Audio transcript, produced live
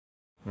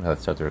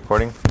Let's start the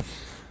recording.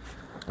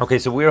 Okay,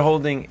 so we're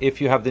holding,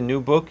 if you have the new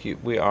book,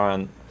 we are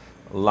on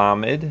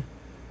Lamed,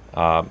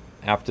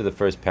 after the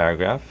first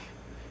paragraph.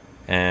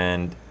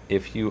 And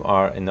if you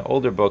are in the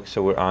older book,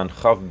 so we're on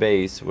Chav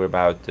Beis, we're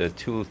about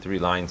 2-3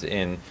 lines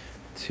in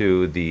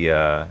to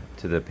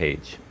the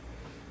page.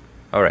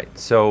 All right,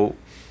 so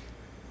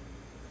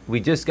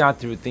we just got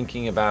through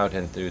thinking about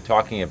and through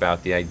talking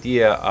about the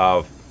idea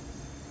of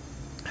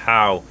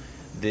how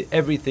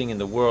everything in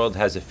the world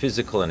has a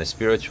physical and a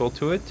spiritual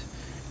to it.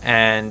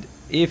 And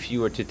if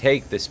you were to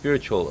take the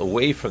spiritual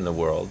away from the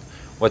world,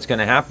 what's going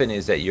to happen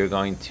is that you're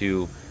going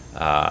to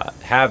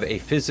have a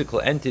physical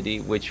entity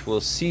which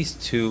will cease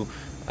to,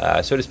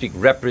 so to speak,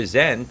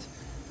 represent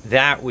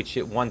that which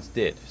it once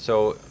did.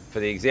 So for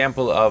the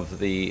example of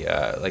the,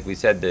 like we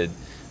said,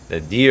 the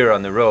deer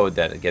on the road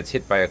that gets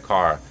hit by a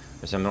car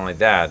or something like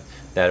that,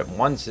 that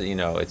once,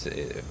 it's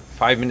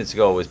 5 minutes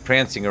ago it was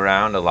prancing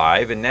around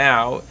alive, and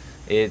now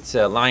it's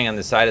lying on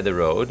the side of the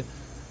road,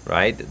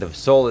 right? The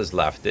soul has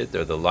left it,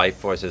 or the life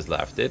force has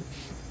left it.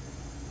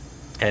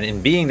 And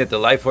in being that the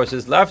life force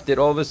has left it,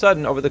 all of a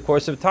sudden, over the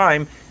course of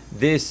time,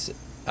 this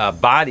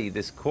body,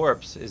 this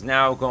corpse, is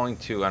now going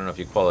to, I don't know if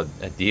you call it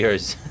a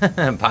deer's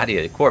body,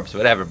 a corpse,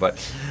 whatever,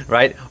 but,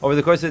 right? Over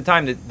the course of the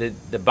time,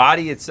 the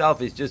body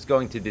itself is just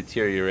going to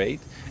deteriorate,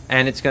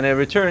 and it's going to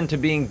return to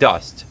being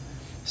dust.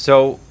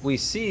 So we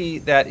see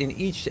that in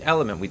each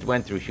element, we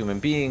went through human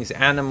beings,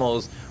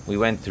 animals, we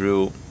went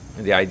through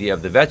the idea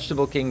of the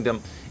vegetable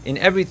kingdom. In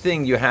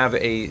everything, you have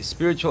a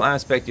spiritual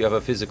aspect, you have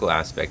a physical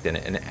aspect.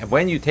 And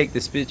when you take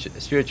the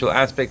spiritual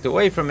aspect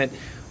away from it,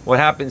 what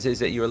happens is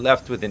that you're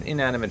left with an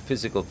inanimate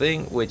physical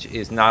thing which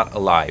is not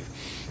alive.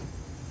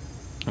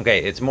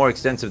 Okay, it's more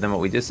extensive than what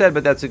we just said,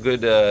 but that's a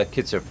good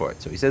kitzur for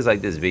it. So he says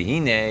like this,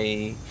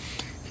 V'hinei,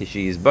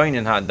 kishiz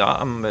boinin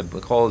hadam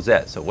b'chol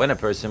zeh. So when a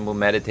person will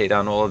meditate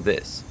on all of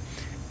this,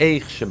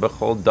 eich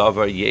shebechol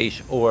davar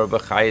yesh or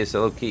v'chayis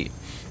eloki,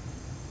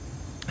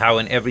 how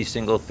in every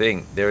single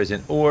thing there is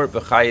an or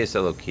v'chayis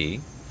eloki,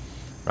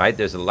 right?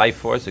 There's a life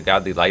force, a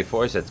godly life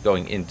force that's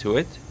going into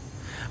it.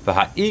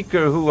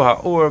 V'ha'ikar hu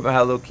ha'or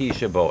v'ha'loki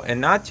shebo, and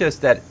not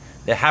just that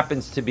it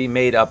happens to be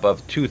made up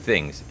of two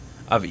things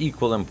of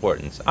equal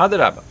importance.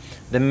 Adarabah,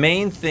 the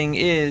main thing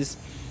is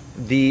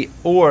the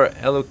or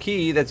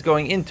eloki that's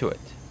going into it.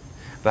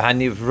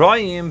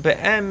 V'hanivroyim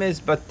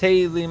be'emes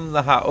batelim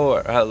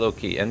laha'or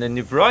ha'loki, and the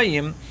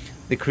nivroyim,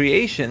 the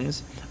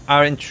creations,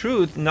 are in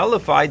truth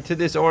nullified to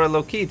this or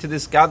eloki, to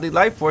this godly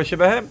life force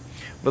shebahem.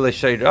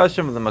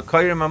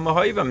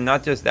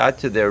 Not just that,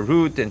 to their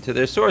root and to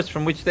their source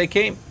from which they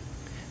came.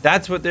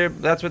 That's what they're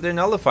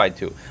nullified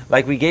to.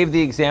 Like we gave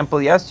the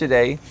example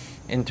yesterday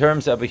in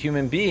terms of a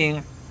human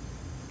being,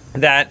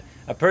 that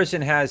a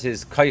person has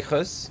his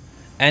kaichas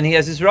and he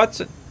has his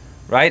ratzon,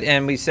 right?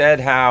 And we said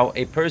how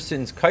a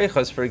person's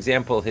kaichas, for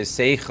example, his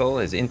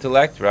seichel, his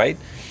intellect, right?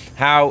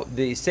 How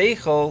the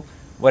seichel,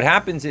 what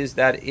happens is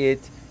that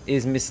it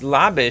is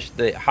mislabish,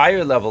 the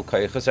higher level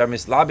kaichas are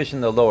mislabish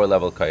in the lower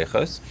level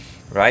kaichas,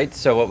 right?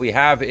 So what we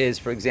have is,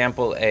 for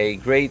example, a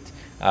great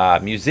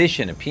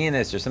musician, a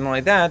pianist or something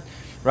like that,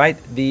 right?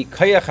 The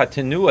kayach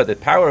hatenua, the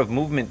power of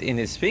movement in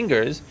his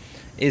fingers,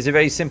 is a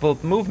very simple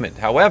movement.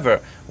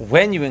 However,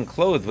 when you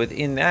enclose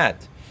within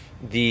that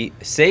the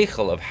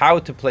seichel of how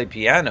to play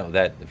piano,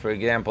 that, for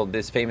example,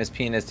 this famous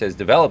pianist has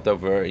developed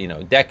over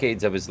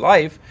decades of his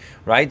life,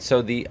 right?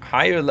 So the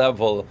higher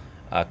level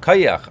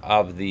kayach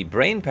of the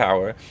brain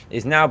power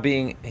is now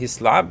being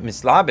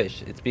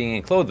mislabish. It's being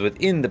enclosed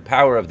within the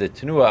power of the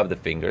tenua of the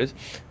fingers,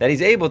 that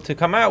he's able to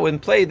come out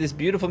and play this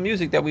beautiful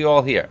music that we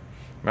all hear,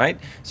 right?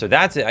 So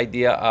that's the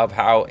idea of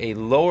how a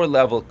lower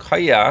level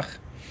kayach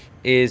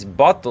is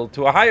bottled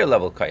to a higher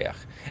level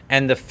kayach,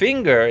 and the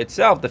finger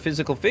itself, the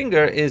physical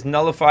finger, is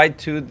nullified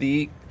to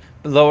the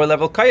lower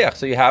level kayach.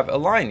 So you have a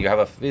line, you have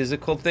a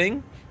physical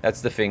thing,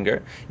 that's the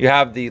finger. You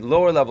have the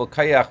lower level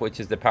kayach,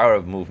 which is the power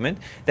of movement.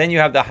 Then you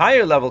have the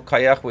higher level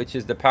kayach, which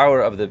is the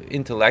power of the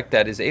intellect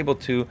that is able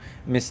to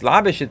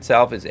mislabish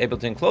itself, is able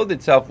to enclose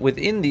itself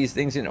within these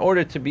things in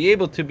order to be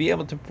able to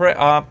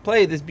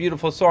play this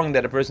beautiful song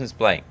that a person is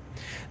playing.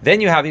 Then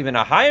you have even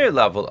a higher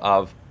level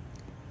of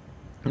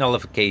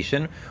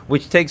nullification,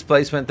 which takes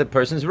place when the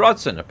person's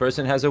ratzon, a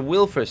person has a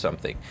will for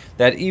something,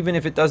 that even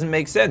if it doesn't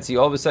make sense, he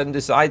all of a sudden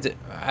decides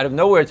out of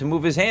nowhere to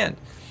move his hand.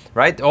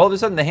 Right, all of a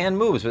sudden the hand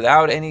moves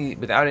without any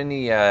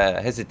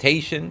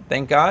hesitation.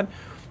 Thank God,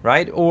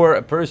 right? Or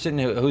a person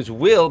whose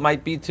will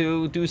might be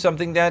to do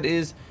something that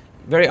is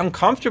very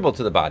uncomfortable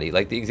to the body,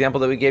 like the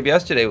example that we gave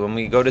yesterday when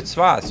we go to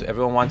Tzfas.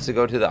 Everyone wants to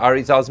go to the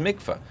Arizal's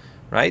mikveh,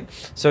 right?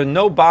 So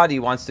no body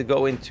wants to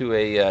go into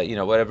a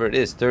whatever it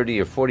is,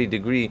 30 or 40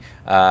 degree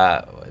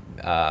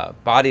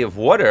body of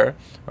water,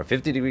 or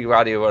 50 degree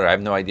body of water. I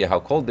have no idea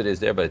how cold it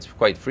is there, but it's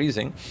quite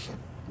freezing.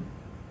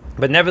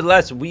 But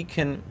nevertheless, we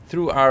can,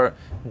 through our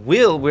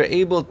will, we're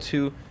able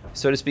to,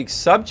 so to speak,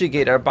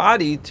 subjugate our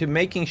body to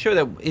making sure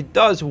that it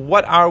does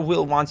what our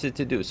will wants it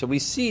to do. So we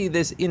see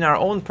this in our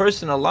own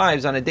personal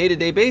lives on a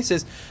day-to-day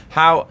basis,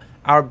 how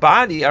our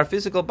body, our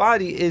physical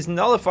body, is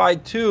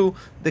nullified to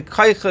the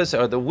kaichas,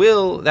 or the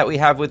will that we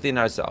have within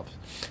ourselves.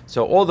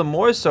 So all the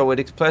more so it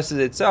expresses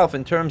itself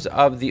in terms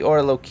of the Or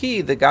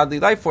Eloki, the godly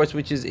life force,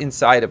 which is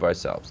inside of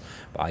ourselves.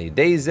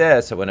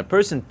 So when a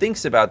person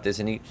thinks about this,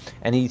 and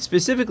he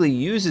specifically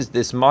uses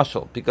this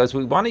mashal, because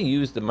we want to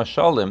use the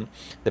mashalim,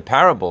 the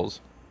parables,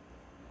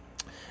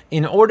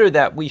 in order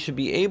that we should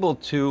be able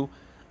to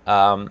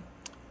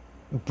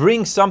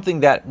bring something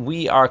that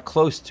we are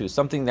close to,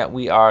 something that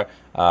we are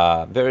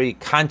very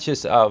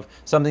conscious of,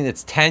 something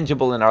that's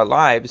tangible in our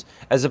lives,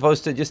 as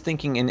opposed to just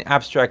thinking in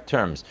abstract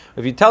terms.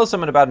 If you tell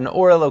someone about an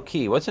Or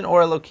Eloki, what's an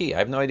Or Eloki? I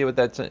have no idea what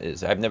that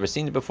is. I've never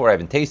seen it before. I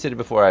haven't tasted it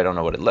before. I don't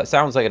know what it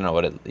sounds like. I don't know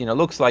what it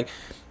looks like.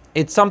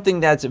 It's something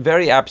that's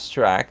very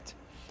abstract,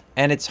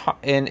 and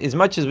as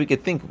much as we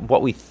could think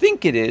what we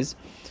think it is,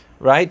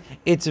 right?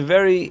 It's a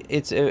very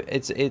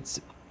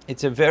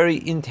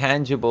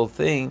intangible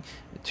thing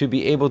to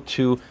be able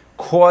to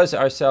cause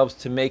ourselves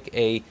to make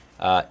a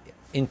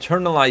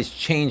internalized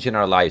change in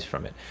our lives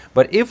from it.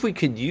 But if we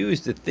could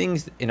use the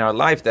things in our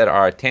life that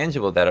are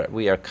tangible,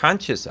 we are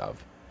conscious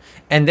of,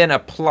 and then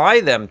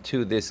apply them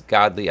to this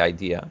godly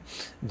idea,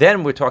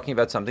 then we're talking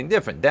about something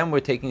different. Then we're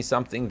taking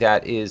something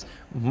that is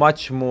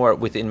much more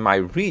within my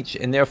reach,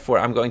 and therefore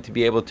I'm going to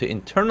be able to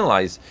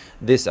internalize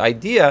this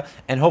idea,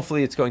 and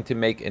hopefully it's going to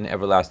make an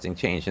everlasting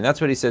change. And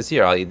that's what he says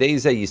here.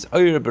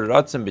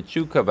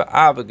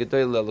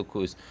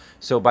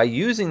 So by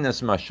using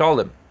this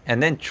mashalim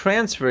and then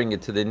transferring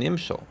it to the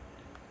nimshal,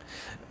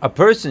 a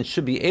person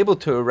should be able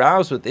to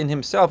arouse within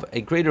himself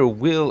a greater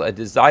will, a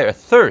desire, a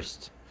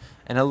thirst,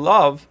 and a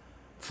love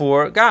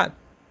for God,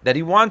 that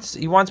he wants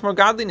more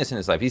godliness in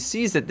his life. He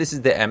sees that this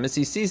is the emes.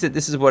 He sees that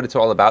this is what it's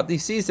all about. He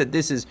sees that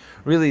this is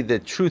really the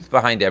truth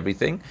behind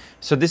everything.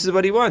 So this is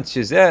what he wants.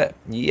 To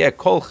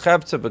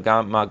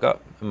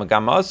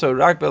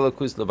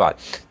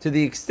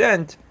the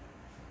extent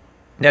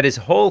that his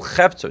whole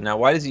chefzo. Now,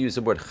 why does he use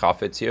the word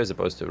chafetz here as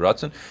opposed to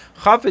ratzon?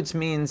 Chafetz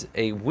means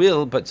a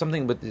will, but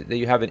something that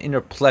you have an inner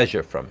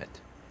pleasure from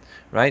it.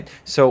 Right?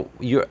 So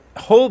your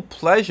whole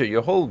pleasure,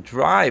 your whole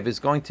drive is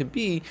going to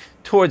be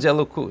towards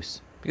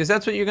Elokus, because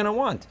that's what you're going to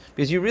want,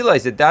 because you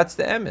realize that that's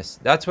the emes,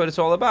 that's what it's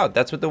all about,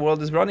 that's what the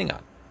world is running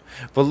on.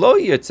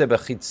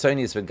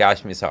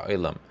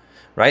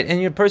 Right?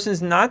 And your person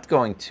is not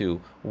going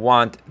to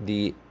want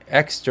the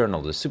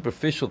external, the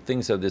superficial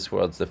things of this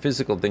world, the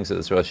physical things of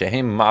this world,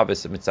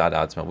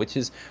 which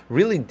is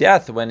really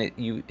death when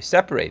you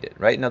separate it,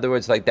 right? In other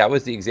words, like that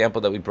was the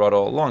example that we brought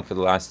all along for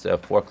the last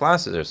 4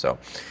 classes or so,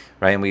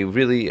 right? And we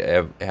really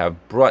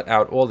have brought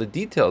out all the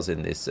details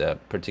in this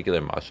particular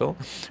mashal.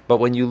 But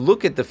when you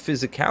look at the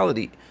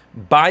physicality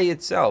by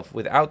itself,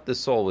 without the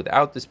soul,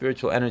 without the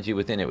spiritual energy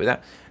within it,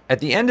 at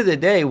the end of the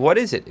day, what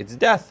is it? It's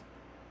death.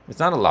 It's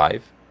not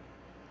alive.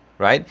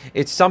 Right?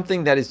 It's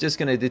something that is just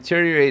going to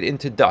deteriorate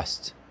into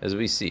dust, as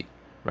we see,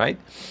 right?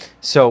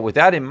 So with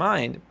that in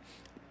mind,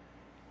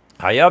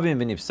 hayavim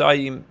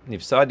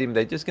v'nifsadim,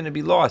 they're just going to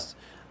be lost.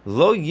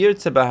 Lo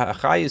yirtza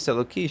b'chayis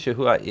eloki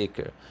shehu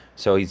ha'ikr.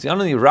 So he's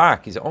only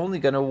he's only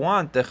going to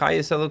want the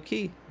chayis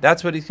eloki.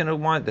 That's what he's going to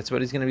want. That's what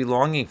he's going to be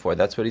longing for.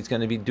 That's what he's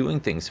going to be doing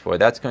things for.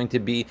 That's going to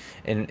be,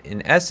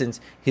 in essence,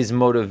 his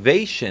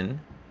motivation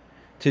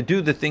to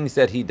do the things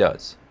that he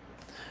does.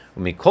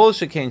 And now,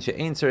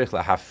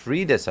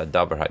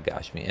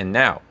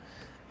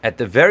 at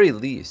the very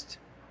least,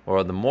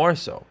 or the more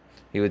so,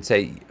 he would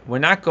say, we're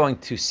not going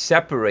to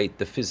separate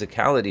the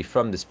physicality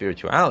from the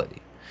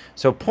spirituality.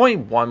 So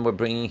point 1 we're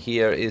bringing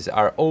here is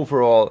our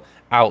overall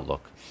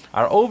outlook.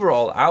 Our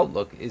overall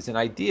outlook is an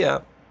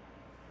idea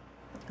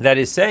that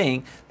is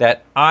saying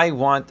that I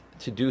want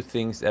to do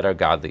things that are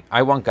godly.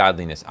 I want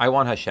godliness. I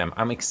want Hashem.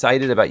 I'm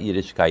excited about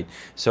Yiddishkeit.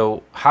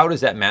 So how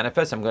does that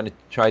manifest? I'm going to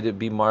try to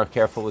be more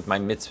careful with my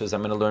mitzvahs.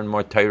 I'm going to learn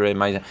more Torah.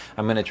 I'm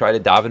going to try to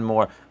daven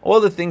more.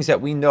 All the things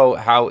that we know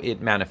how it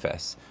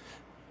manifests.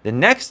 The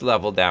next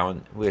level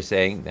down, we're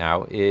saying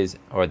now is,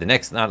 or the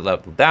next, not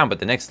level down, but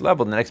the next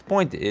level, the next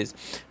point is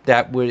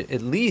that we're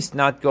at least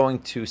not going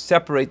to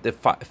separate the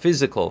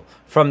physical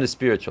from the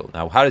spiritual.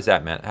 Now, how does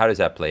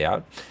that play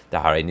out?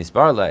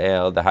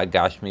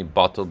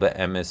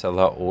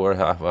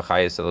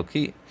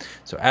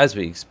 So as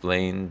we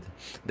explained,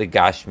 the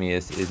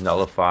Gashmias is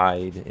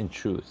nullified in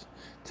truth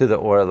to the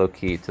Or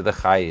Eloki, to the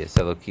Chayis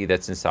Eloki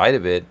that's inside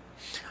of it.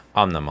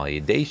 However,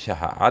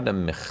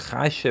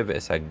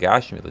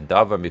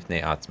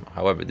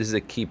 this is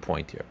a key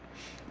point here.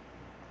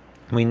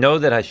 We know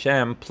that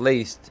Hashem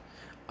placed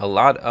a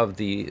lot of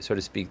the, so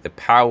to speak, the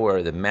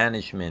power, the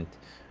management,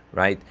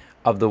 right,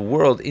 of the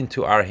world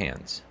into our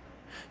hands.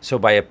 So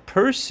by a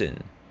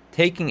person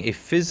taking a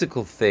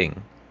physical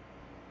thing,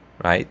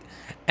 right,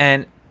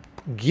 and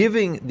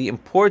giving the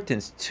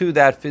importance to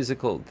that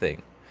physical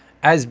thing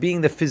as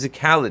being the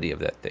physicality of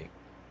that thing,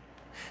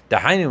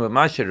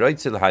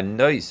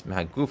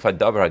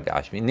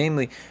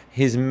 namely,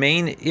 his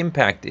main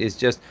impact is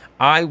just,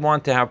 I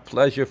want to have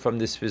pleasure from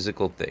this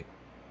physical thing.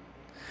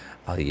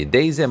 So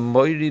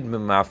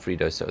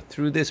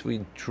through this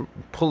we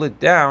pull it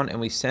down and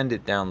we send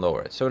it down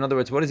lower. So in other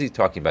words, what is he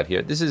talking about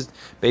here? This is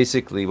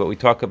basically what we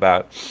talk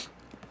about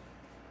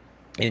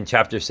in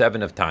chapter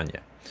 7 of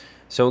Tanya.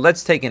 So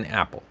let's take an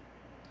apple.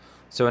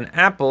 So an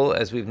apple,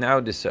 as we've now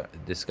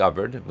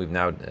discovered, we've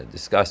now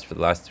discussed for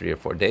the last 3 or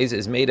 4 days,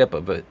 is made up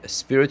of a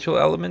spiritual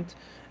element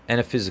and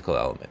a physical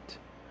element,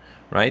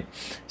 right?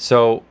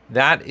 So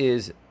that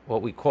is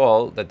what we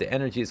call that the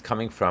energy is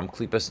coming from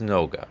klipas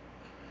noga.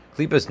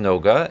 Klipas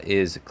noga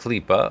is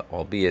klipa,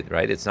 albeit,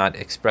 right, it's not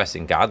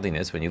expressing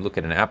godliness. When you look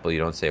at an apple, you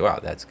don't say, wow,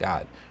 that's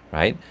God,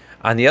 right?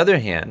 On the other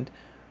hand,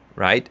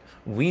 right,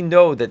 we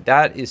know that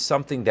that is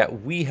something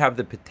that we have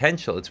the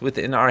potential, it's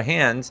within our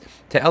hands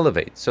to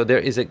elevate. So there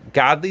is a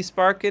godly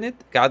spark in it,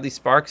 godly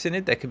sparks in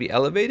it that could be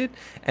elevated,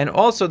 and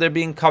also they're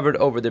being covered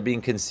over, they're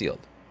being concealed.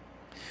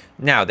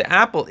 Now, the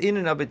apple in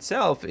and of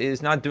itself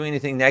is not doing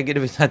anything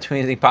negative, it's not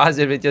doing anything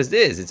positive, it just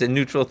is. It's a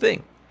neutral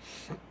thing.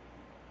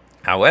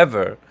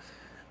 However,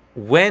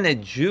 when a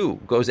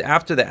Jew goes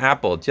after the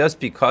apple just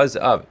because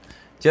of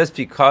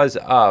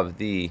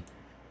the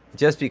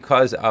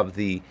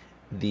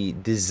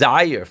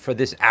desire for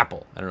this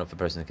apple. I don't know if a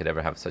person could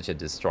ever have such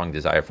a strong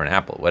desire for an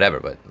apple, whatever,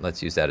 but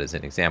let's use that as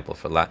an example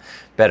for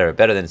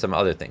better than some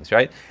other things,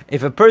 right?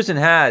 If a person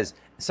has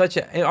such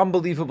an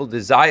unbelievable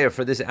desire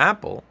for this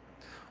apple,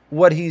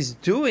 what he's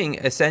doing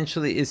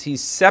essentially is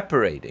he's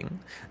separating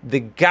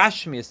the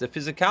gashmias, the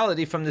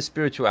physicality, from the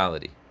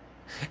spirituality.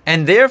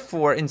 And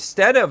therefore,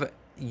 instead of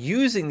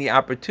using the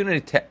opportunity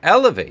to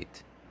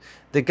elevate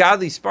the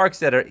godly sparks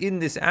that are in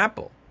this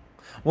apple,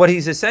 what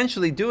he's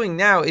essentially doing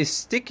now is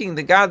sticking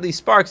the godly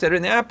sparks that are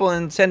in the apple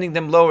and sending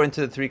them lower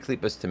into the 3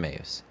 klipas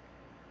tameus.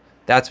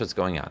 That's what's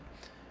going on.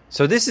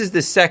 So this is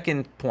the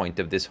second point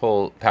of this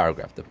whole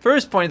paragraph. The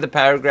first point of the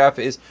paragraph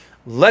is,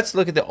 let's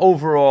look at the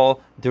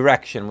overall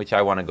direction which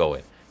I want to go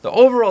in. The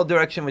overall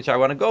direction which I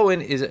want to go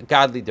in is a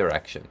godly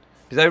direction.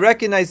 Because I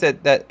recognize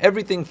that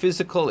everything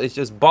physical is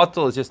just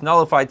bottle, is just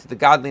nullified to the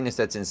godliness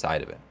that's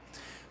inside of it.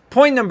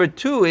 Point number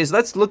 2 is,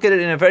 let's look at it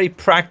in a very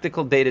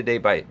practical day-to-day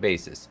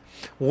basis.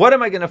 What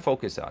am I going to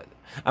focus on?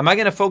 Am I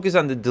going to focus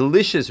on the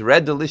delicious,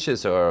 red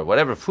delicious, or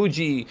whatever,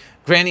 Fuji,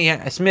 Granny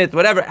Smith,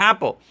 whatever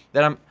apple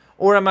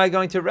or am I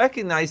going to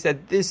recognize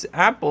that this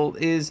apple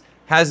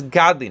has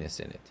godliness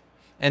in it?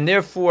 And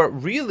therefore,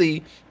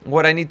 really,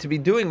 what I need to be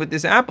doing with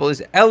this apple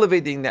is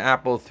elevating the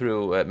apple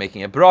through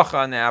making a bracha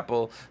on the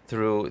apple,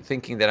 through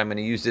thinking that I'm going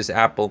to use this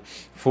apple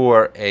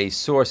for a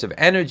source of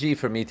energy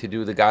for me to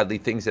do the godly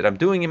things that I'm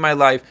doing in my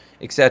life,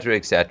 etc.,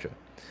 etc.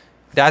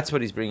 That's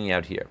what he's bringing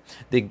out here.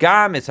 The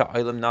gam is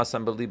ha'olam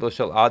nasam b'libo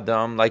shel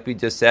adam, like we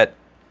just said,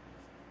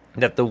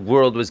 that the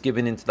world was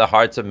given into the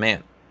hearts of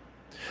man.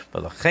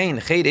 That's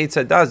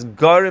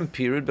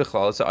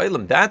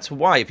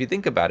why, if you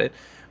think about it,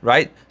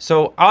 right?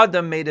 So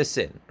Adam made a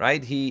sin,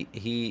 right? He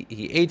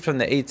ate from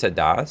the Eitz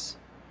Hadas,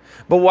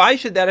 but why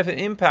should that have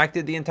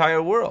impacted the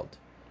entire world?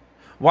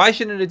 Why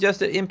shouldn't it just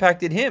have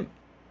impacted him?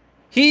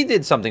 He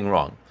did something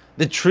wrong.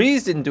 The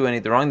trees didn't do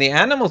anything wrong. The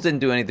animals didn't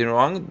do anything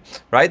wrong,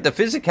 right? The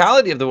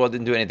physicality of the world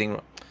didn't do anything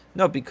wrong.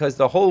 No, because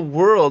the whole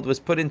world was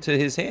put into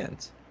his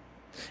hands.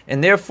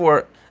 And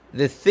therefore,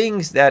 the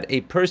things that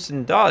a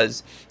person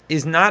does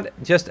is not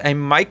just a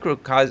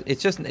microcosm,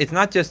 it's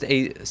not just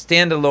a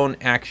standalone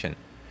action.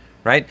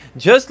 Right?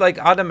 Just like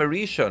Adam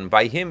Arishon,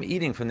 by him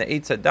eating from the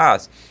Eitz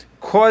Hadas,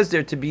 caused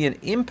there to be an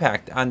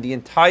impact on the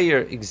entire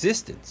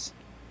existence.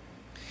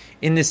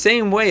 In the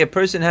same way, a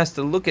person has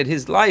to look at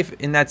his life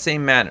in that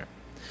same manner.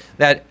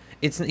 That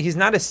he's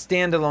not a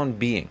standalone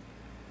being.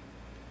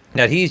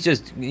 That he's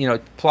just,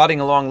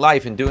 plodding along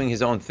life and doing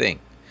his own thing.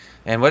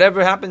 And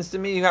whatever happens to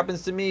me,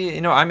 happens to me.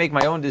 I make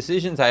my own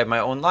decisions. I have my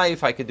own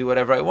life. I could do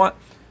whatever I want.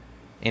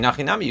 In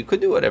Achinami, you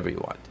could do whatever you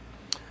want.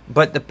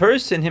 But the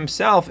person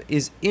himself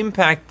is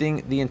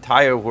impacting the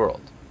entire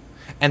world.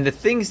 And the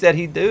things that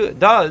he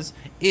does,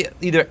 it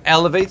either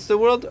elevates the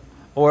world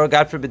or,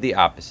 God forbid, the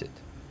opposite.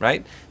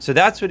 Right? So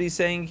that's what he's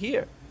saying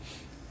here.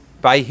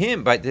 That's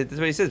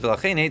what he says.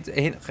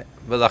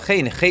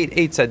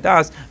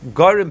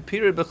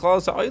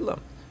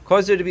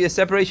 Cause there to be a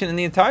separation in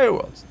the entire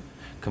world.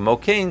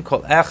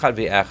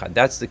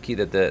 That's the key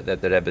that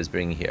the Rebbe is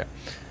bringing here.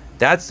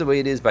 That's the way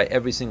it is by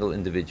every single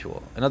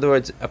individual. In other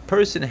words, a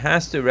person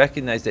has to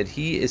recognize that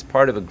he is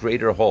part of a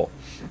greater whole.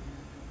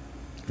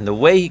 And the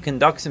way he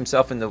conducts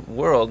himself in the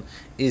world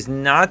is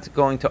not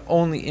going to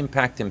only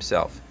impact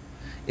himself.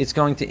 It's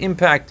going to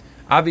impact,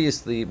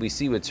 obviously, we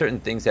see with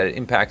certain things that it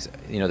impacts,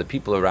 the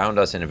people around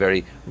us in a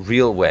very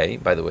real way,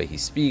 by the way he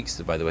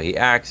speaks, by the way he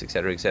acts,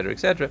 etc., etc.,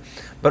 etc.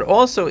 But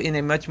also in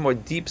a much more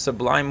deep,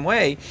 sublime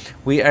way,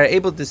 we are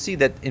able to see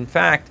that, in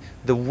fact,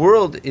 the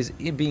world is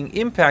being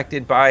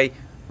impacted by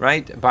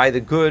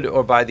the good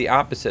or by the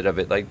opposite of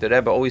it. Like the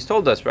Rebbe always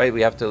told us, right? We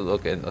have to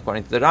look at,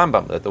 according to the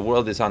Rambam, that the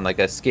world is on like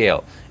a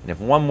scale. And if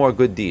one more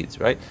good deeds,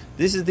 right?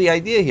 This is the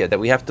idea here, that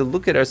we have to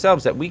look at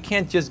ourselves, that we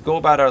can't just go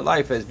about our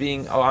life as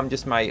being, I'm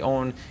just my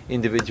own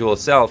individual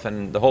self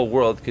and the whole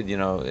world could,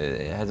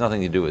 it has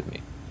nothing to do with me.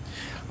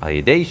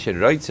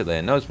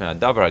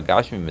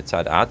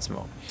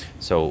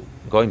 So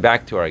going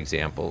back to our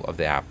example of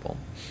the apple,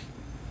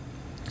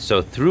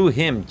 so through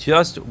him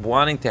just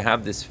wanting to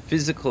have this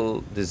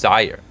physical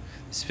desire,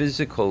 this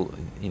physical,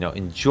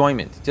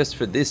 enjoyment just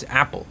for this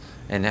apple,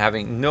 and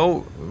having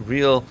no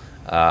real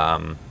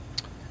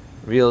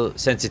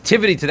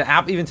sensitivity to the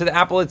apple, even to the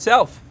apple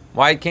itself,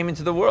 why it came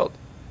into the world,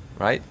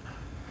 right?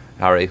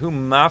 Harehu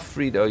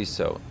mafrid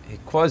oiso,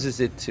 it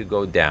causes it to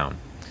go down.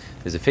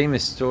 There's a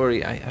famous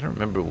story, I don't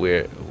remember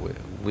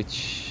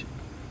which,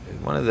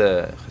 one of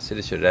the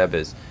Hasidic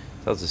Rebbes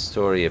tells a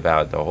story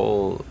about the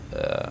whole,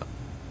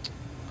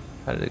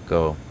 how did it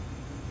go?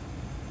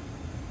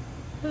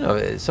 I don't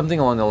know, something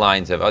along the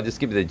lines of, I'll just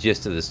give you the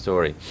gist of the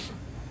story,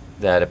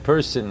 that a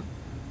person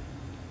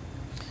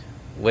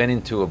went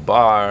into a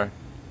bar,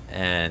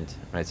 and,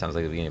 right, sounds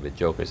like the beginning of a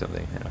joke or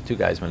something. Two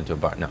guys went into a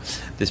bar. No,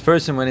 this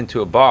person went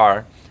into a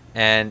bar,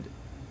 and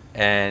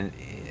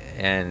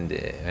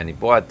he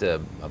bought a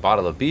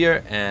bottle of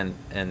beer, and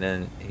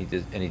then he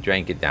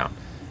drank it down,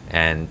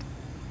 and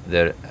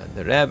the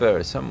Rebbe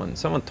or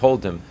someone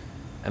told him,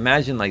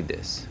 imagine like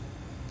this,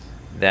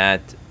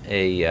 that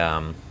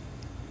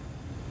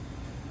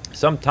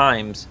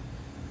sometimes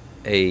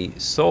a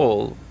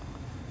soul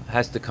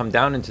has to come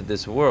down into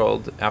this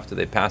world after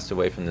they passed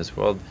away from this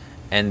world,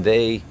 and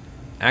they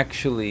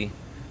actually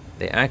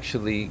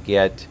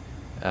get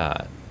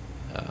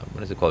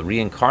what is it called,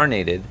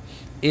 reincarnated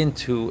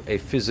into a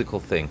physical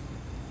thing,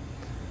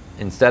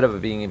 instead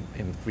of being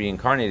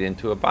reincarnated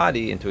into a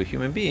body, into a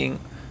human being.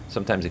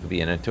 Sometimes it could be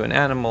into an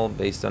animal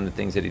based on the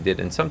things that he did,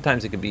 and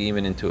sometimes it could be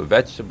even into a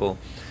vegetable.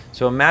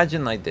 So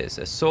imagine like this: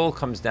 a soul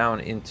comes down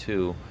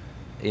into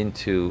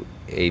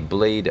a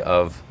blade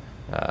of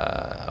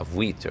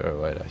wheat,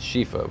 or a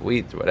sheaf of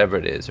wheat, or whatever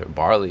it is, or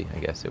barley, I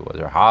guess it was,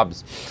 or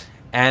hobs.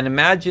 And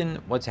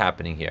imagine what's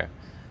happening here,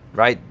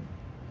 right?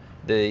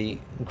 The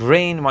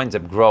grain winds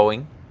up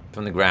growing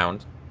from the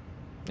ground,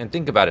 and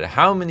think about it: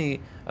 how many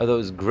of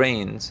those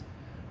grains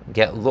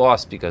get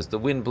lost because the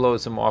wind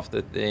blows them off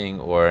the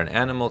thing, or an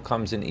animal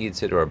comes and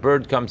eats it, or a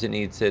bird comes and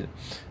eats it?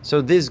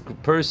 So this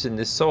person,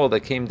 this soul that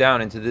came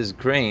down into this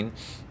grain,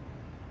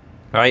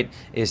 right,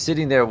 is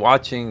sitting there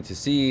watching to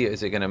see,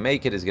 is it going to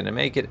make it,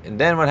 and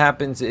then what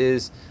happens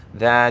is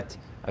that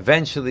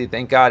eventually,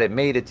 thank God, it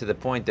made it to the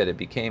point that it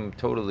became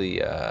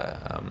totally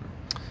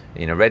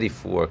ready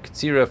for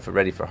katsira,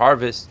 ready for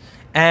harvest,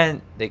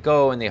 and they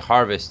go and they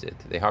harvest it.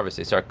 They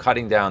start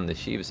cutting down the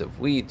sheaves of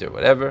wheat or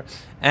whatever,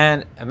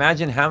 and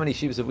imagine how many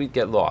sheaves of wheat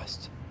get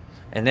lost.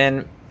 And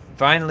then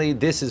finally,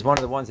 this is one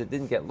of the ones that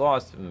didn't get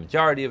lost, the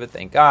majority of it,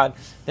 thank God.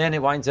 Then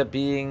it winds up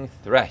being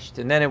threshed,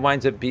 and then it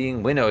winds up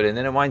being winnowed, and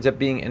then it winds up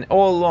being, and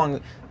all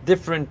along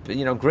different,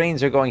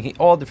 grains are going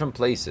all different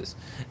places.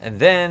 And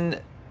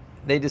then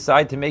they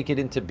decide to make it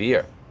into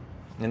beer.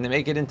 And they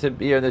make it into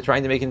beer. They're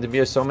trying to make it into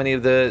beer. So many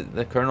of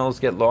the kernels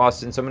get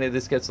lost, and so many of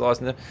this gets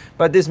lost.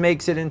 But this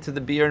makes it into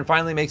the beer, and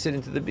finally makes it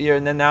into the beer.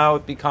 And then now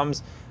it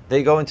becomes,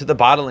 they go into the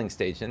bottling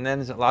stage. And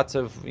then lots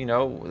of,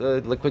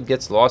 the liquid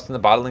gets lost in the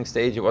bottling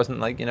stage. It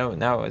wasn't like,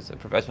 now as a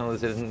professional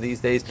as it is in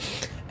these days.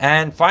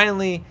 And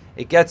finally,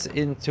 it gets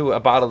into a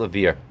bottle of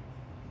beer.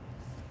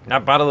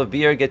 That bottle of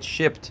beer gets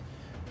shipped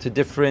to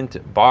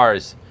different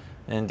bars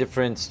and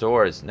different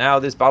stores. Now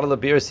this bottle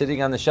of beer is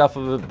sitting on the shelf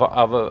of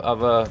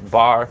a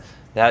bar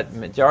that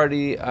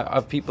majority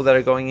of people that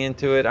are going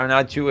into it are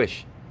not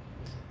Jewish.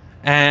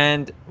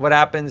 And what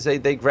happens,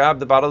 they grab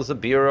the bottles of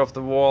beer off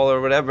the wall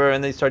or whatever,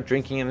 and they start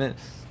drinking them.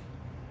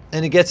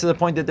 And it gets to the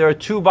point that there are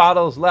 2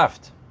 bottles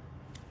left.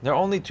 There are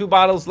only 2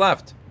 bottles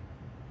left.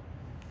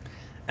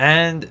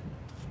 And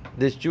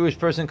this Jewish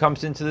person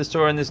comes into the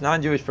store, and this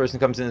non-Jewish person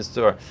comes in the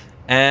store.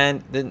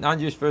 And the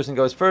non-Jewish person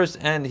goes first,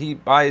 and he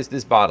buys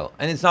this bottle.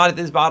 And it's not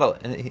this bottle.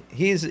 And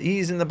he's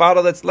in the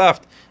bottle that's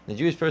left. The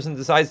Jewish person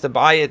decides to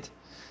buy it.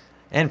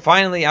 And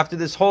finally, after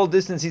this whole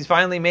distance, he's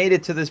finally made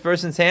it to this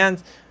person's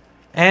hands,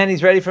 and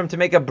he's ready for him to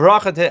make a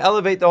bracha to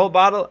elevate the whole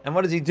bottle. And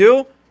what does he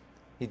do?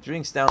 He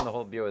drinks down the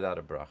whole beer without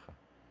a bracha.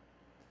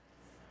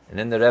 And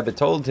then the Rebbe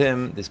told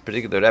him, this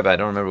particular Rebbe, I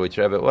don't remember which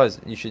Rebbe it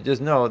was, you should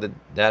just know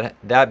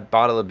that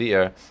bottle of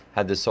beer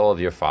had the soul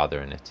of your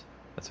father in it.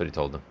 That's what he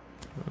told him.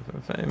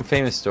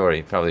 Famous story,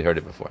 you probably heard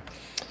it before.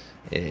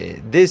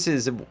 This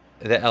is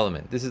the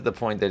element. This is the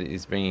point that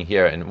he's bringing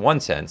here. In one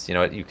sense,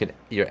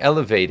 you're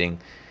elevating.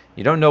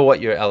 You don't know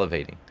what you're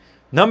elevating.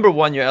 Number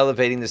one, you're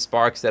elevating the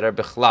sparks that are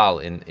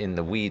bichlal in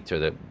the wheat or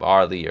the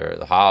barley or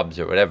the hobs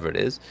or whatever it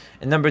is.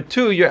 And number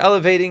two, you're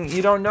elevating,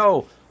 you don't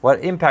know what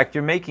impact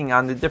you're making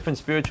on the different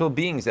spiritual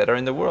beings that are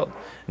in the world.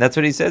 And that's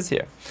what he says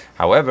here.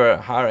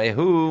 However,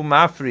 harehu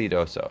mafrid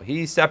oso,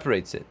 he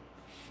separates it,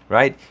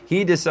 right?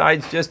 He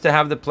decides just to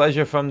have the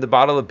pleasure from the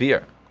bottle of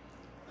beer,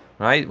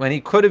 right? When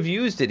he could have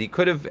used it, he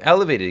could have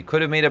elevated, he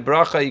could have made a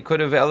bracha, he could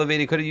have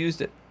elevated, he could have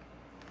used it.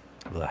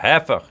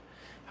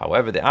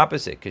 However, the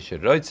opposite,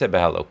 instead,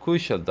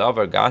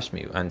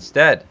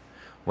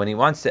 when he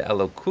wants the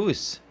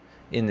elokus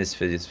in this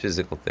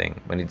physical thing,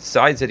 when he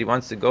decides that he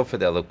wants to go for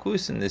the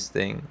elokus in this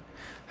thing,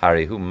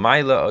 Harihu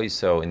Maila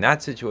Oiso. In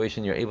that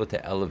situation, you're able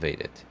to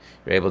elevate it.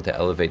 You're able to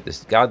elevate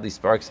this godly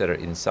sparks that are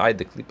inside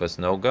the Klipas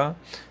Noga.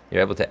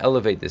 You're able to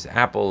elevate this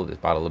apple, this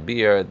bottle of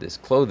beer, this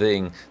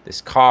clothing,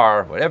 this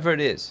car, whatever it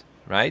is,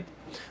 right?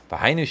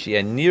 Right?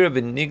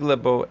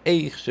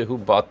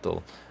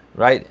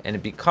 And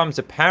it becomes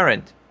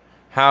apparent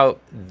how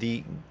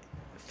the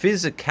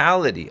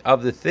physicality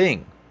of the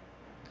thing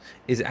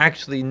is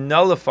actually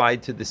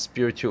nullified to the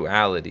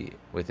spirituality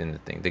within the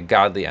thing, the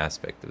godly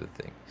aspect of the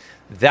thing.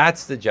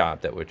 That's the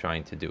job that we're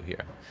trying to do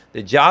here.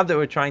 The job that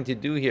we're trying to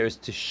do here is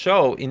to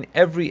show in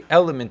every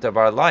element of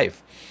our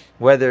life,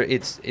 whether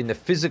it's in the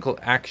physical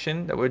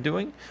action that we're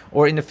doing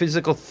or in the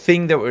physical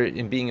thing that we're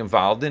being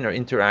involved in or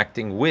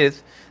interacting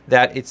with,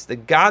 that it's the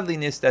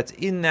godliness that's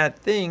in that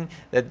thing,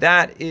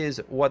 that is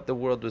what the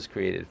world was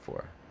created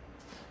for.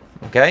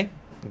 Okay?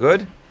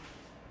 Good?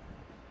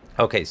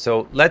 Okay,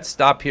 so let's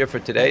stop here for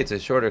today. It's a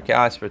shorter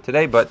class for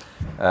today, but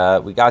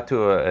we got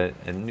to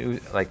a new,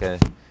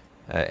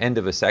 end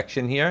of a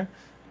section here,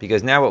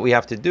 because now what we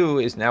have to do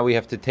is now we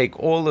have to take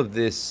all of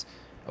these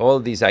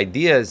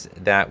ideas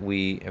that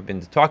we have been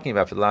talking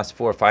about for the last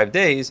 4 or 5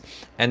 days,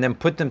 and then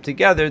put them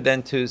together,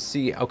 then to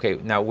see, okay,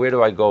 now where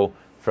do I go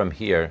from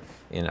here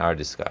in our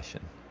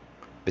discussion?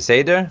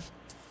 Beseder?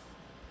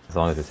 As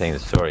long as we're saying the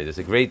story, there's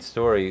a great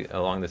story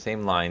along the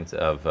same lines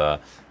of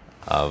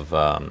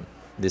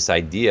this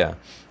idea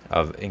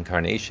of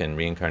reincarnation,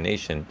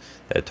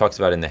 that it talks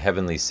about in the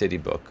Heavenly City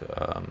book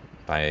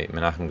by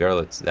Menachem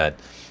Gerlitz, that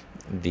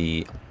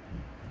the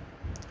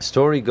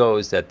story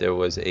goes that there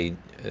was a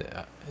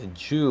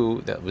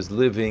Jew that was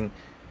living,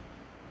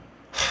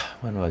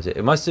 when was it?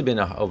 It must have been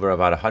over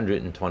about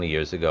 120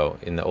 years ago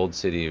in the old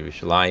city of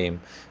Yerushalayim,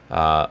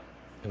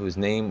 whose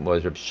name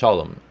was Reb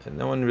Shalom. And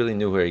no one really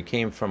knew where he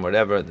came from,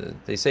 whatever.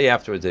 They say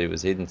afterwards that he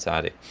was hidden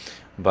tzaddik.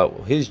 But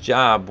his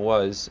job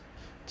was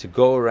to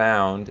go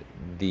around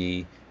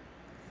the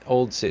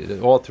old city,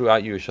 all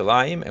throughout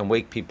Yerushalayim, and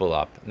wake people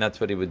up. And that's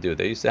what he would do.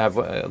 They used to have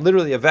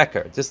literally a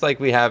vecker, just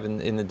like we have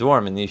in the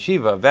dorm, in the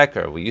yeshiva, a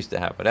vecker. We used to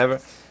have, whatever.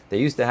 They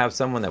used to have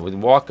someone that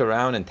would walk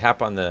around and tap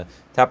on the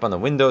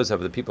windows of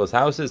the people's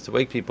houses to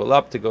wake people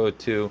up to go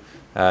to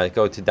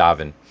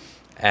daven.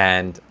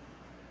 And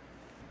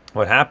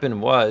what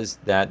happened was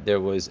that there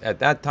was, at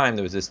that time,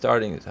 there was a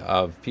starting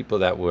of people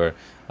that were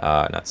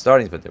not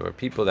startings, but there were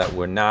people that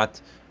were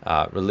not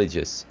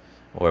religious,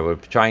 or were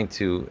trying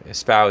to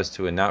espouse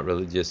to a not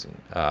religious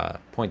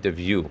point of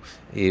view,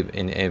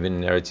 even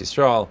in Eretz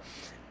Yisrael.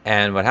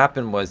 And what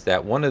happened was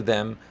that one of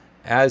them,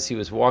 as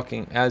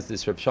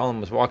this Reb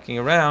Shalom was walking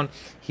around,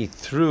 he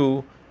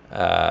threw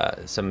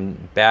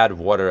some bad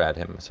water at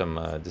him,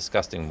 some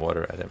disgusting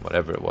water at him,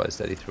 whatever it was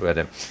that he threw at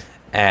him.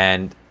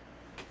 And,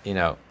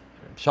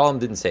 Shalom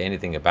didn't say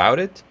anything about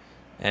it,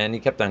 and he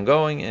kept on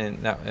going,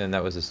 and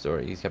that was the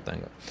story. He kept on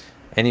going.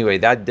 Anyway,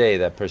 that day,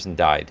 that person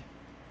died.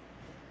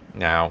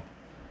 Now,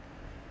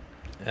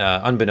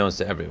 unbeknownst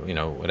to everyone,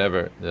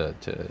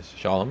 to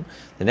Shalom,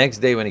 the next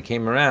day when he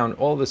came around,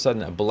 all of a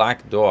sudden a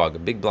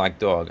big black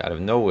dog, out of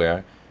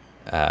nowhere,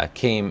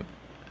 came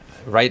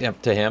right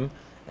up to him,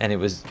 and it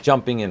was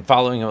jumping and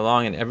following him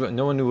along, and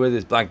no one knew where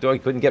this black dog. He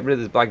couldn't get rid of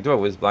this black dog.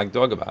 What was this black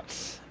dog about?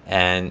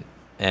 And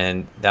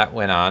that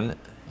went on,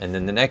 and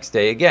then the next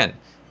day again,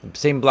 the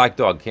same black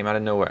dog came out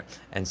of nowhere,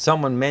 and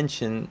someone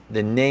mentioned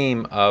the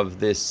name of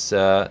this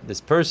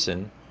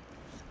person,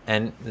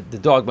 and the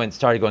dog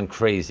started going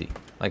crazy,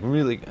 like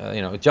really,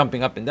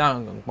 jumping up and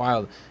down, going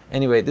wild.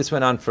 Anyway, this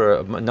went on for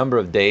a number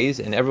of days,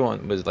 and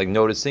everyone was like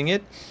noticing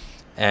it,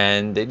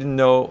 and they didn't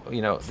know,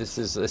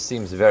 this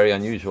seems very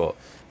unusual.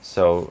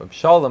 So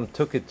Shalom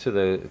took it to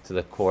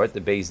the court, the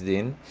Beis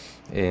Din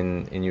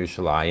in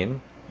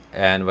Yerushalayim,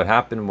 and what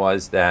happened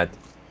was that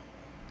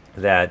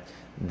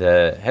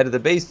the head of the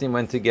Beis Din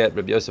went to get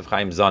Rabbi Yosef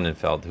Chaim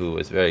Sonnenfeld, who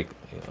was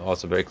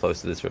also very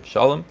close to this Reb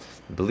Shalom,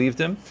 believed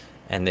him,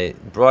 and they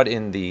brought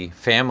in the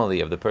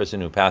family of the person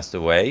who passed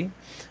away,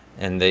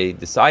 and they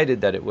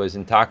decided that it was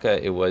in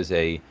Taka. It was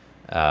a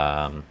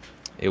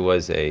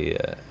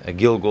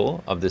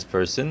Gilgul of this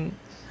person,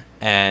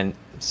 and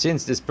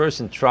since this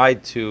person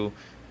tried to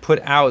put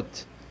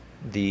out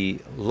the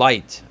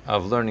light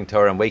of learning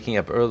Torah and waking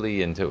up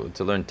early and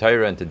to learn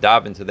Torah and to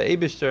daven to the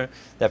Eibishter,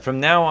 that from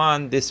now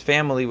on this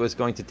family was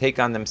going to take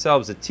on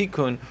themselves a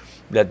tikkun,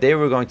 that they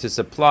were going to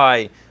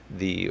supply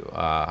the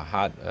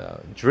hot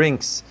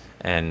drinks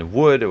and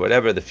wood or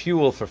whatever, the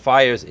fuel for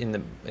fires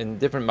in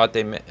different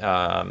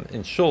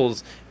in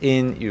shuls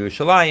in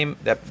Yerushalayim,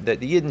 that the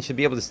Yidden should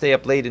be able to stay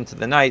up late into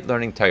the night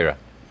learning Torah.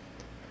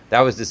 That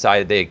was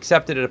decided. They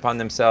accepted it upon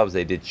themselves.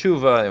 They did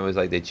Shuva. It was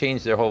like they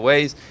changed their whole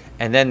ways.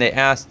 And then they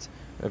asked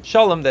Reb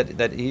Shalom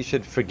that he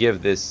should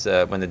forgive this,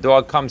 when the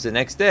dog comes the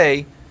next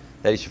day,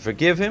 that he should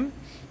forgive him,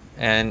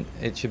 and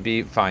it should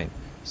be fine.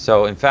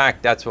 So in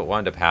fact, that's what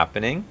wound up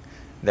happening,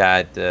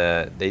 that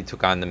they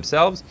took on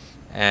themselves,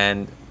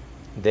 and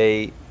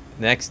the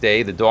next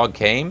day the dog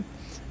came,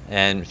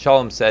 And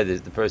Shalom said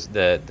is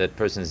that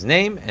person's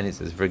name, and he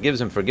says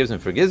forgives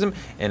him,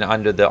 and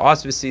under the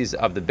auspices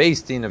of the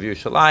Beis Din of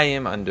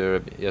Yerushalayim,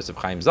 under Yosef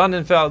Chaim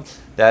Sonnenfeld,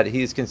 that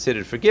he's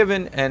considered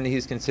forgiven, and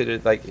he's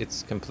considered like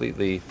it's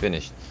completely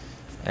finished.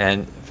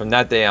 And from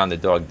that day on, the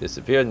dog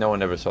disappeared. No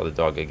one ever saw the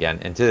dog again.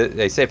 And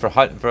they say for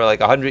like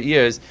 100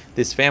 years,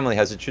 this family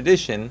has a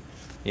tradition.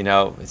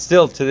 It's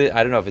still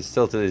I don't know if it's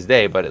still to this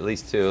day, but at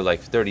least to like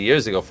 30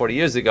 years ago, 40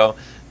 years ago,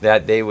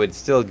 that they would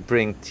still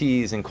bring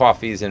teas and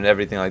coffees and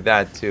everything like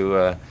that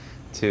to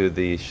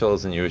the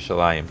shuls in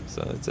Yerushalayim.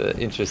 So it's an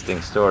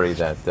interesting story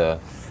that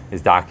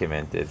is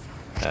documented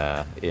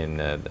in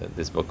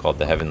this book called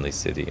The Heavenly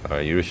City, or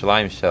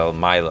Yerushalayim Shel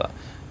Maila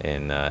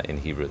in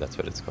Hebrew. That's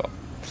what it's called.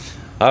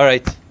 All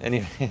right.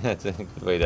 Anyway, that's a good way to